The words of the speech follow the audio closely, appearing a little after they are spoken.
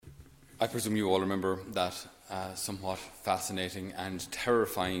I presume you all remember that somewhat fascinating and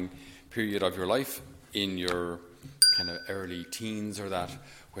terrifying period of your life in your kind of early teens, or that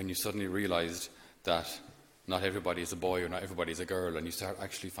when you suddenly realised that not everybody is a boy or not everybody is a girl, and you start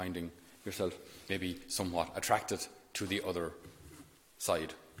actually finding yourself maybe somewhat attracted to the other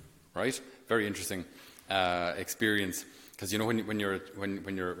side, right? Very interesting experience, because you know when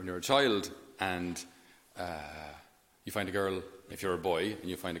you're a child and you find a girl, if you're a boy and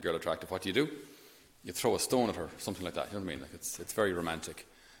you find a girl attractive, what do? You throw a stone at her, something like that. You know what I mean? Like it's very romantic.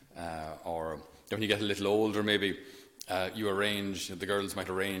 Or when you get a little older, maybe you arrange. The girls might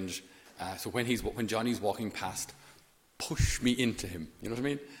arrange. So when Johnny's walking past, push me into him. You know what I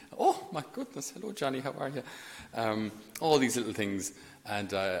mean? Oh my goodness! Hello, Johnny. How are you? All these little things.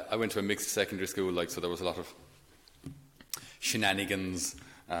 And I went to a mixed secondary school, so there was a lot of shenanigans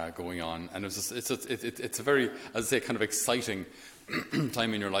going on, and it's a very, as I say, kind of exciting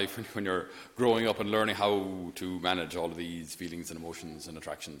time in your life when you're growing up and learning how to manage all of these feelings and emotions and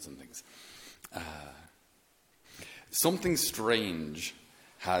attractions and things. Something strange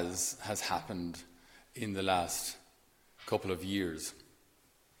has happened in the last couple of years.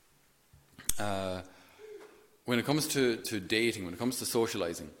 When it comes to dating, when it comes to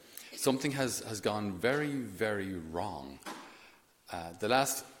socializing, something has gone very, very wrong. The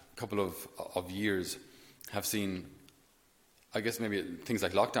last couple of years have seen, I guess maybe things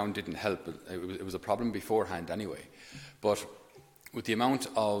like lockdown didn't help, but it was a problem beforehand anyway. But with the amount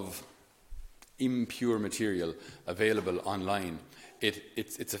of impure material available online,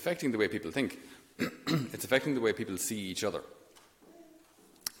 it's affecting the way people think. It's affecting the way people see each other.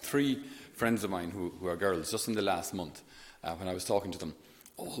 3 friends of mine who are girls, just in the last month, when I was talking to them,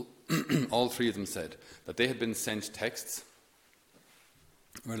 all 3 of them said that they had been sent texts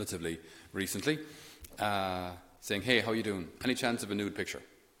relatively recently, saying, "Hey, how you doing? Any chance of a nude picture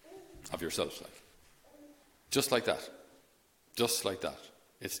of yourself?" Just like that. Just like that.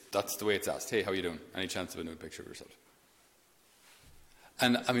 That's the way it's asked. "Hey, how you doing? Any chance of a nude picture of yourself?"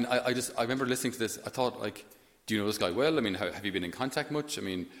 And I mean, I remember listening to this. I thought, do you know this guy well? I mean, have you been in contact much? I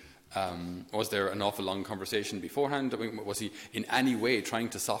mean, was there an awful long conversation beforehand? I mean, was he in any way trying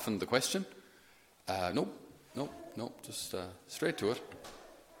to soften the question? No, just straight to it.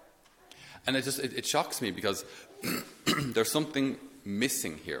 And it shocks me, because there's something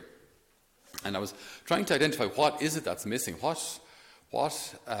missing here. And I was trying to identify what is it that's missing. How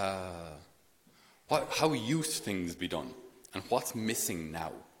used things be done, and what's missing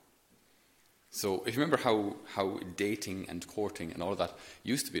now. So if you remember how dating and courting and all of that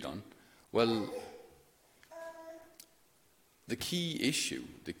used to be done, well, the key issue,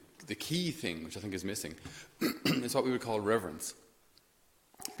 the key thing which I think is missing, is what we would call reverence.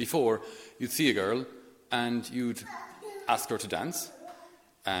 Before, you'd see a girl and you'd ask her to dance,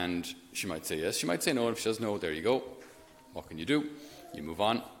 and she might say yes, she might say no. If she says no, there you go. What can you do? You move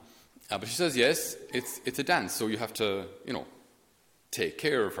on. But if she says yes, it's a dance, so you have to, take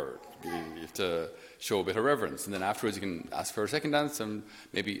care of her. You have to show a bit of reverence, and then afterwards you can ask for a second dance and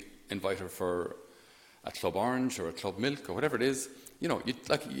maybe invite her for a Club Orange or a Club Milk or whatever it is.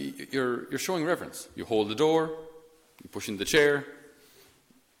 You're showing reverence. You hold the door, you push in the chair,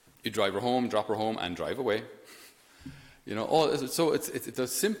 you drive her home, drop her home, and drive away. So it's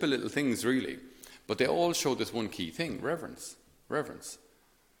those simple little things, really, but they all show this one key thing: reverence.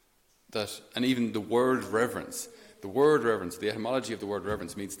 And even the word reverence, the etymology of the word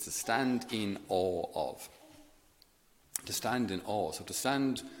reverence means to stand in awe of. To stand in awe. So to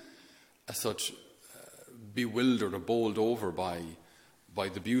stand as such bewildered or bowled over by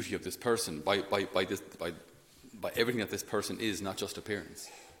the beauty of this person, by everything that this person is, not just appearance.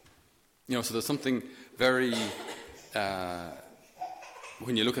 So there's something very,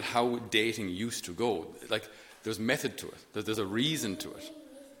 when you look at how dating used to go, there's method to it, there's a reason to it.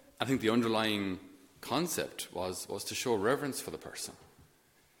 I think the underlying concept was to show reverence for the person.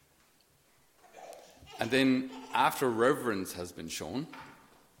 And then after reverence has been shown,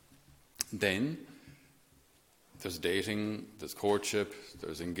 then there's dating, there's courtship,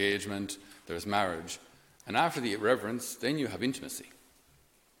 there's engagement, there's marriage. And after the reverence, then you have intimacy.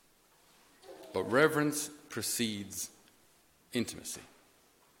 But reverence precedes intimacy.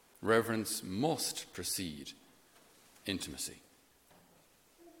 Reverence must precede intimacy.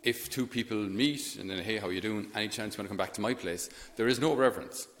 If 2 people meet and then, "Hey, how are you doing? Any chance you want to come back to my place?" There is no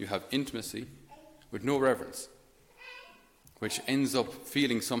reverence. You have intimacy with no reverence, which ends up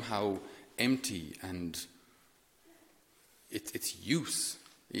feeling somehow empty, and it's use.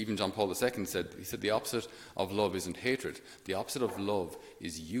 Even John Paul II said the opposite of love isn't hatred. The opposite of love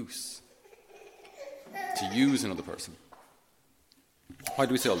is use. To use another person. Why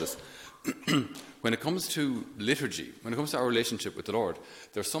do we say all this? when it comes to liturgy, when it comes to our relationship with the Lord,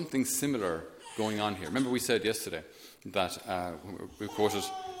 there's something similar going on here. Remember we said yesterday that we quoted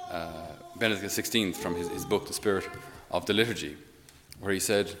Benedict XVI from his book, The Spirit of the Liturgy, where he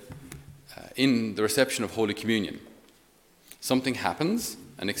said, in the reception of Holy Communion, something happens,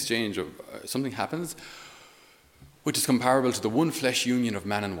 an exchange of something happens, which is comparable to the one flesh union of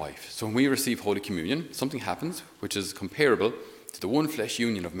man and wife. So when we receive Holy Communion, something happens which is comparable to the one flesh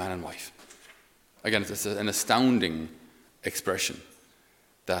union of man and wife. Again, it's an astounding expression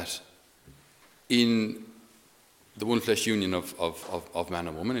that in the one flesh union of man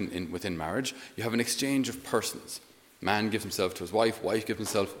and woman within marriage, you have an exchange of persons. Man gives himself to his wife, wife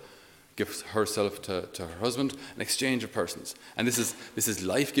gives herself to her husband, an exchange of persons. And this is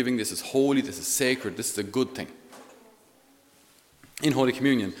life-giving, this is holy, this is sacred, this is a good thing. In Holy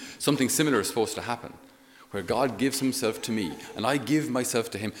Communion, something similar is supposed to happen, where God gives himself to me, and I give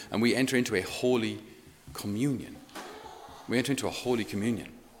myself to him, and we enter into a holy communion. We enter into a holy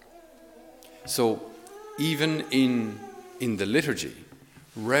communion. So, even in the liturgy,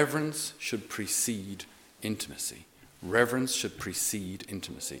 reverence should precede intimacy. Reverence should precede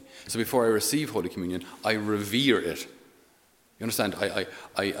intimacy. So before I receive Holy Communion, I revere it. You understand?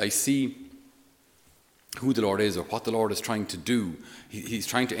 I see who the Lord is or what the Lord is trying to do. He's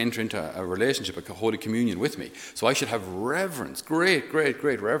trying to enter into a relationship, a Holy Communion with me. So I should have reverence, great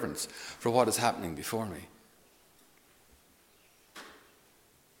reverence for what is happening before me.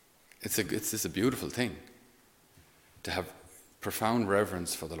 It's a beautiful thing to have profound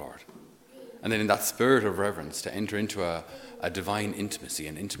reverence for the Lord. And then in that spirit of reverence to enter into a divine intimacy,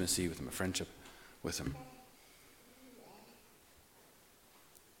 an intimacy with him, a friendship with him.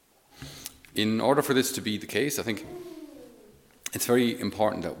 In order for this to be the case, I think it's very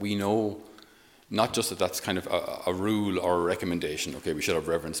important that we know not just that that's kind of a rule or a recommendation, okay, we should have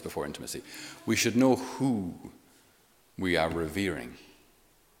reverence before intimacy. We should know who we are revering.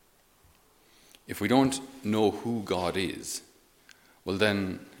 If we don't know who God is, well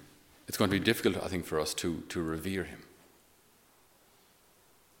then it's going to be difficult, I think, for us to revere him.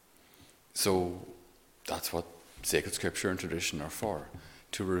 So that's what sacred scripture and tradition are for,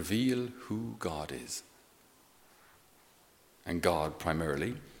 to reveal who God is. And God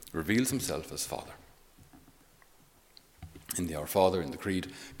primarily reveals himself as Father. In the Our Father, in the Creed,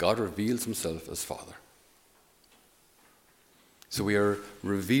 God reveals himself as Father. So we are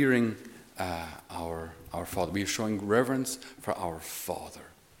revering our Father. We are showing reverence for our Father.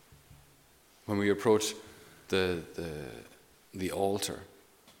 When we approach the altar,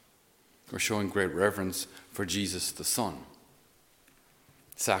 we're showing great reverence for Jesus the Son,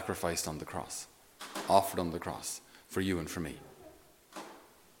 sacrificed on the cross, offered on the cross for you and for me.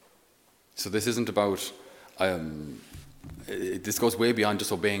 So this isn't about, this goes way beyond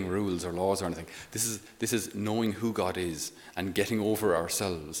just obeying rules or laws or anything. This is knowing who God is and getting over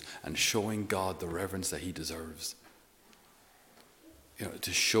ourselves and showing God the reverence that he deserves. You know,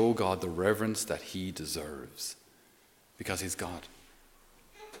 to show God the reverence that he deserves, because he's God.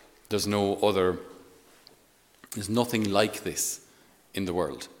 There's nothing like this in the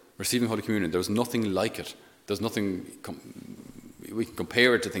world. Receiving Holy Communion, there's nothing like it. There's nothing, we can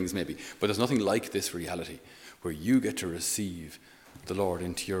compare it to things maybe, but there's nothing like this reality where you get to receive the Lord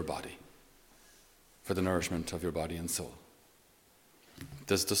into your body for the nourishment of your body and soul.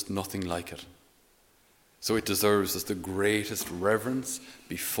 There's just nothing like it. So it deserves us the greatest reverence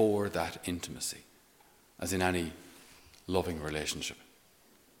before that intimacy, as in any loving relationship.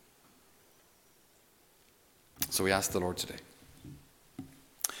 So we ask the Lord today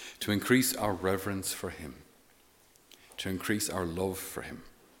to increase our reverence for him, to increase our love for him,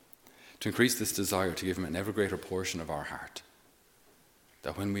 to increase this desire to give him an ever greater portion of our heart,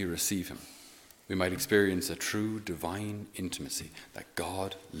 that when we receive him, we might experience a true divine intimacy, that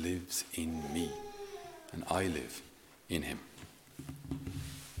God lives in me and I live in him.